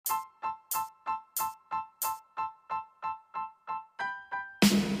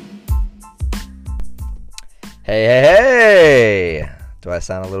Hey, hey, hey! Do I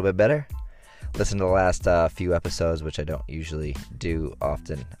sound a little bit better? Listen to the last few episodes, which I don't usually do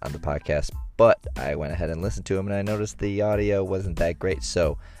often on the podcast, but I went ahead and listened to them, and I noticed the audio wasn't that great,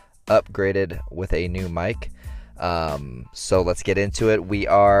 so upgraded with a new mic. So let's get into it. We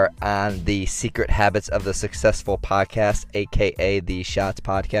are on the Secret Habits of the Successful podcast, aka the Shots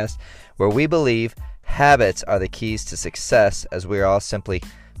podcast, where we believe habits are the keys to success, as we are all simply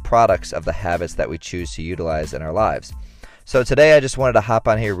products of the habits that we choose to utilize in our lives. So today I just wanted to hop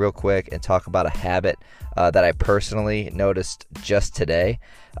on here real quick and talk about a habit that I personally noticed just today.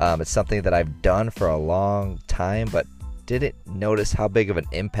 It's something that I've done for a long time, but didn't notice how big of an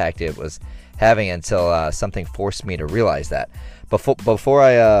impact it was having until something forced me to realize that. Before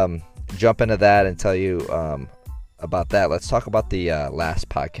I jump into that and tell you about that, let's talk about the last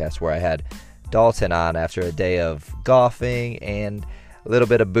podcast where I had Dalton on after a day of golfing and a little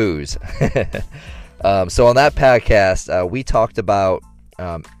bit of booze. So on that podcast, we talked about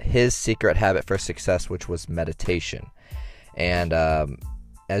his secret habit for success, which was meditation. And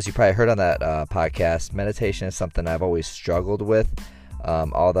as you probably heard on that podcast, meditation is something I've always struggled with.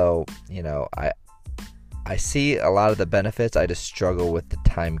 Although, you know, I see a lot of the benefits, I just struggle with the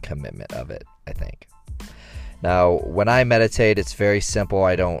time commitment of it, I think. Now, when I meditate, it's very simple.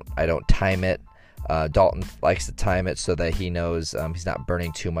 I don't time it. Dalton likes to time it so that he knows he's not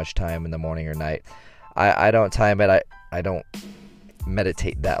burning too much time in the morning or night. I don't time it. I don't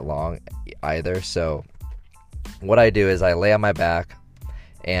meditate that long either. So what I do is I lay on my back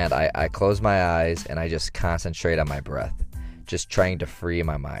and I close my eyes and I just concentrate on my breath, just trying to free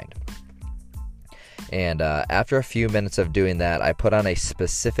my mind. And after a few minutes of doing that, I put on a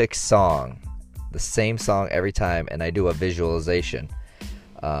specific song, the same song every time, and I do a visualization.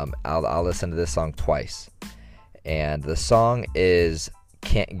 I'll listen to this song twice. And the song is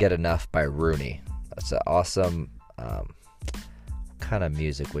Can't Get Enough by Rooney. That's an awesome kind of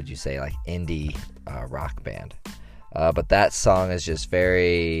music, would you say, like indie rock band. But that song is just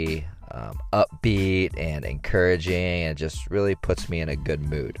very upbeat and encouraging, and just really puts me in a good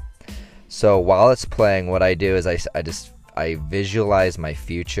mood. So while it's playing, what I do is I visualize my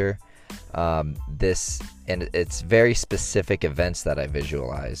future. And it's very specific events that I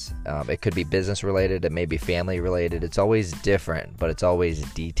visualize. It could be business related, it may be family related. It's always different, but it's always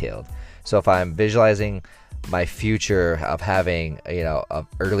detailed. So if I'm visualizing my future of having, of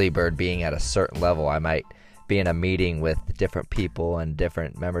early bird being at a certain level, I might be in a meeting with different people and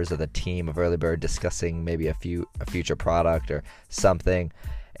different members of the team of early bird discussing maybe a future product or something,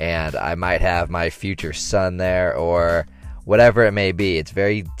 and I might have my future son there or whatever it may be. It's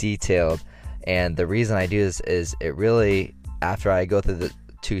very detailed. And the reason I do this is it really, after I go through the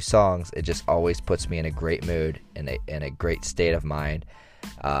two songs, it just always puts me in a great mood and in a great state of mind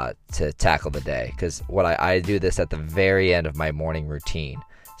to tackle the day. Because I do this at the very end of my morning routine.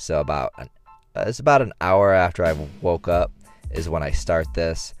 So it's about an hour after I woke up is when I start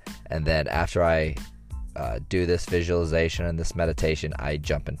this. And then after I do this visualization and this meditation, I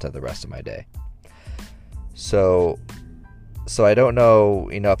jump into the rest of my day. So I don't know,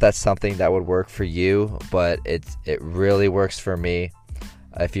 if that's something that would work for you, but it really works for me.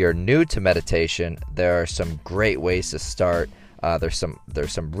 If you're new to meditation, there are some great ways to start. There's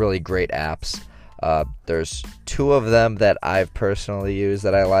some really great apps. There's two of them that I've personally used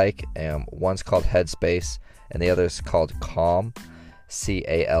that I like. One's called Headspace, and the other's called Calm,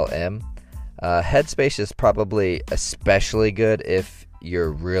 Calm. Headspace is probably especially good if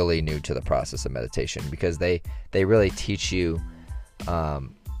you're really new to the process of meditation, because they really teach you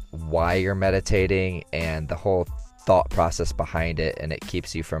why you're meditating and the whole thought process behind it, and it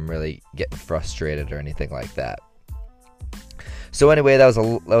keeps you from really getting frustrated or anything like that. So anyway, that was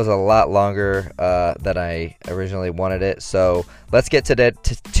a lot longer than I originally wanted it. So let's get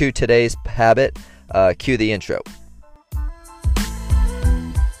to today's habit. Cue the intro.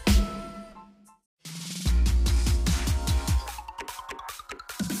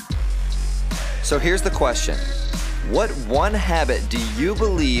 So here's the question. What one habit do you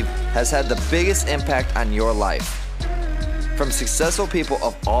believe has had the biggest impact on your life? From successful people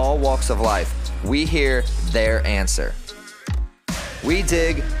of all walks of life, we hear their answer. We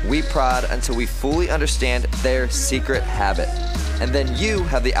dig, we prod until we fully understand their secret habit. And then you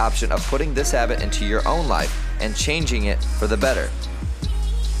have the option of putting this habit into your own life and changing it for the better.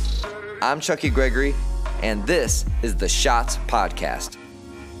 I'm Chucky Gregory, and this is the Shots Podcast.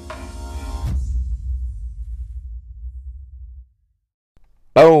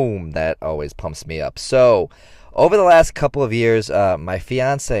 Boom! That always pumps me up. So, over the last couple of years, my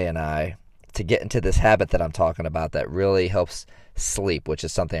fiance and I, to get into this habit that I'm talking about that really helps sleep, which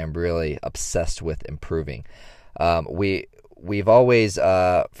is something I'm really obsessed with improving. We've always,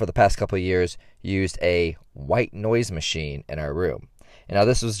 for the past couple of years, used a white noise machine in our room. And now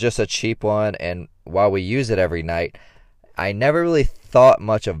this was just a cheap one, and while we use it every night, I never really thought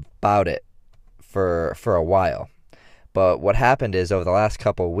much about it for a while. But what happened is over the last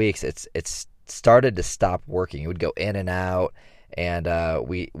couple of weeks, it's started to stop working. It would go in and out, and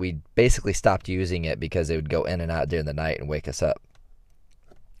we basically stopped using it because it would go in and out during the night and wake us up.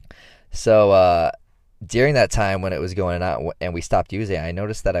 So during that time when it was going out and we stopped using it, I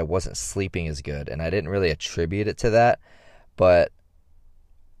noticed that I wasn't sleeping as good, and I didn't really attribute it to that, but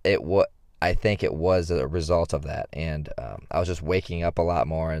I think it was a result of that, and I was just waking up a lot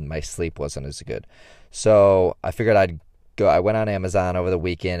more, and my sleep wasn't as good. So I figured I'd go. I went on Amazon over the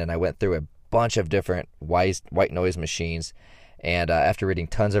weekend, and I went through a bunch of different white noise machines, and after reading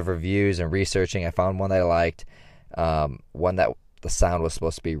tons of reviews and researching, I found one that I liked, one that the sound was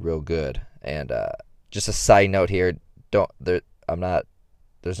supposed to be real good. And just a side note here,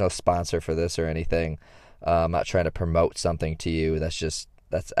 there's no sponsor for this or anything. I'm not trying to promote something to you.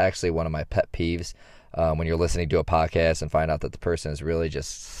 That's actually one of my pet peeves, when you're listening to a podcast and find out that the person is really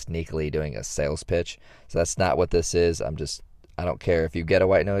just sneakily doing a sales pitch. So that's not what this is. I don't care if you get a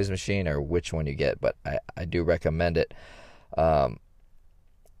white noise machine or which one you get, but I do recommend it.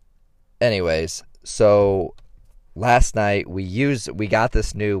 Anyways, so last night we got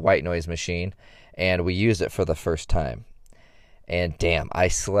this new white noise machine, and we used it for the first time. And damn, I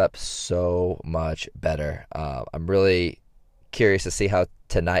slept so much better. I'm really curious to see how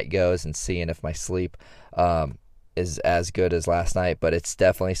tonight goes and seeing if my sleep is as good as last night, but it's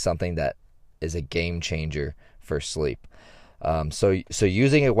definitely something that is a game changer for sleep. So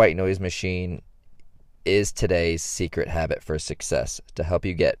using a white noise machine is today's secret habit for success to help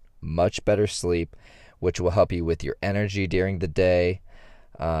you get much better sleep, which will help you with your energy during the day.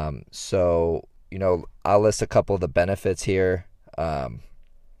 So I'll list a couple of the benefits here,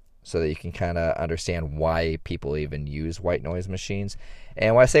 so that you can kind of understand why people even use white noise machines.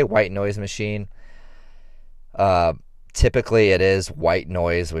 And when I say white noise machine, typically it is white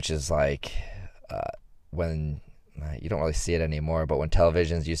noise, which is like when you don't really see it anymore, but when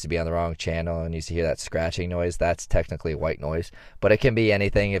televisions used to be on the wrong channel and you used to hear that scratching noise, that's technically white noise. But it can be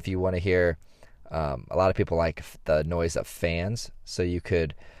anything. If you want to hear, a lot of people like the noise of fans, so you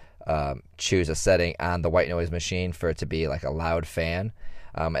could choose a setting on the white noise machine for it to be like a loud fan.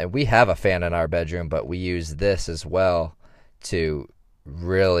 And we have a fan in our bedroom, but we use this as well to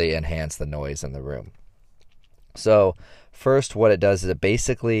really enhance the noise in the room. So first, what it does is it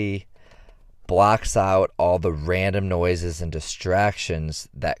basically blocks out all the random noises and distractions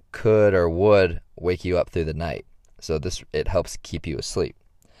that could or would wake you up through the night. So it helps keep you asleep.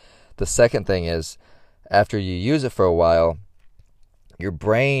 The second thing is, after you use it for a while, your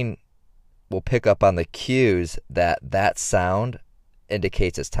brain will pick up on the cues that sound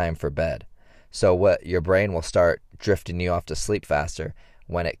indicates it's time for bed. So what your brain will start drifting you off to sleep faster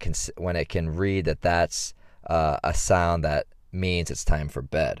when it can read that's a sound that means it's time for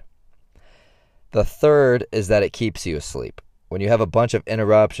bed. The third is that it keeps you asleep. When you have a bunch of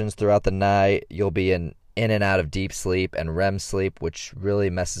interruptions throughout the night, you'll be in and out of deep sleep and REM sleep, which really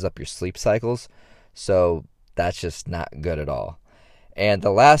messes up your sleep cycles. So that's just not good at all. And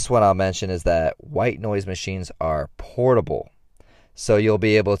the last one I'll mention is that white noise machines are portable. So you'll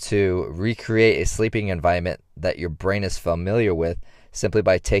be able to recreate a sleeping environment that your brain is familiar with simply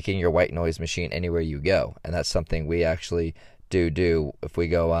by taking your white noise machine anywhere you go. And that's something we actually do if we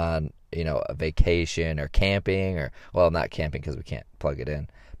go on, a vacation or camping, or, well, not camping because we can't plug it in,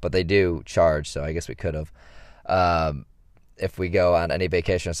 but they do charge, so I guess we could have. If we go on any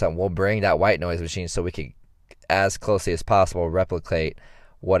vacation or something, we'll bring that white noise machine so we can, as closely as possible, replicate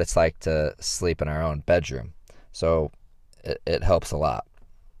what it's like to sleep in our own bedroom. So it helps a lot.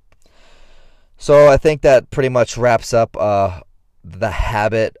 So I think that pretty much wraps up the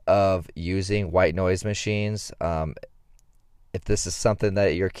habit of using white noise machines. If this is something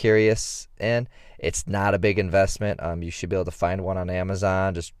that you're curious in, it's not a big investment. You should be able to find one on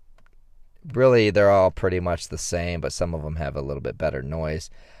Amazon. Just really, they're all pretty much the same, but some of them have a little bit better noise.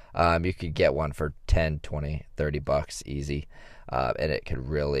 You could get one for $10, $20, $30 easy, and it could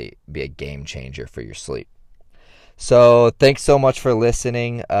really be a game changer for your sleep. So thanks so much for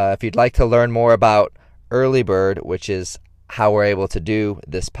listening. If you'd like to learn more about Early Bird, which is how we're able to do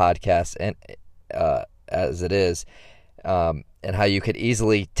this podcast and as it is, and how you could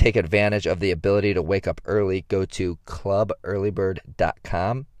easily take advantage of the ability to wake up early, go to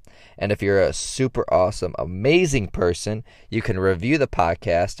clubearlybird.com. And if you're a super awesome, amazing person, you can review the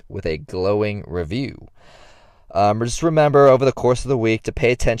podcast with a glowing review. Just remember over the course of the week to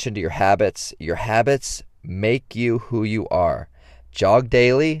pay attention to your habits. Your habits make you who you are. Jog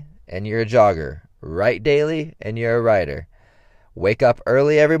daily, and you're a jogger. Write daily, and you're a writer. Wake up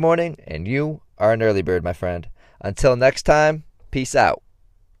early every morning, and you are an early bird, my friend. Until next time, peace out.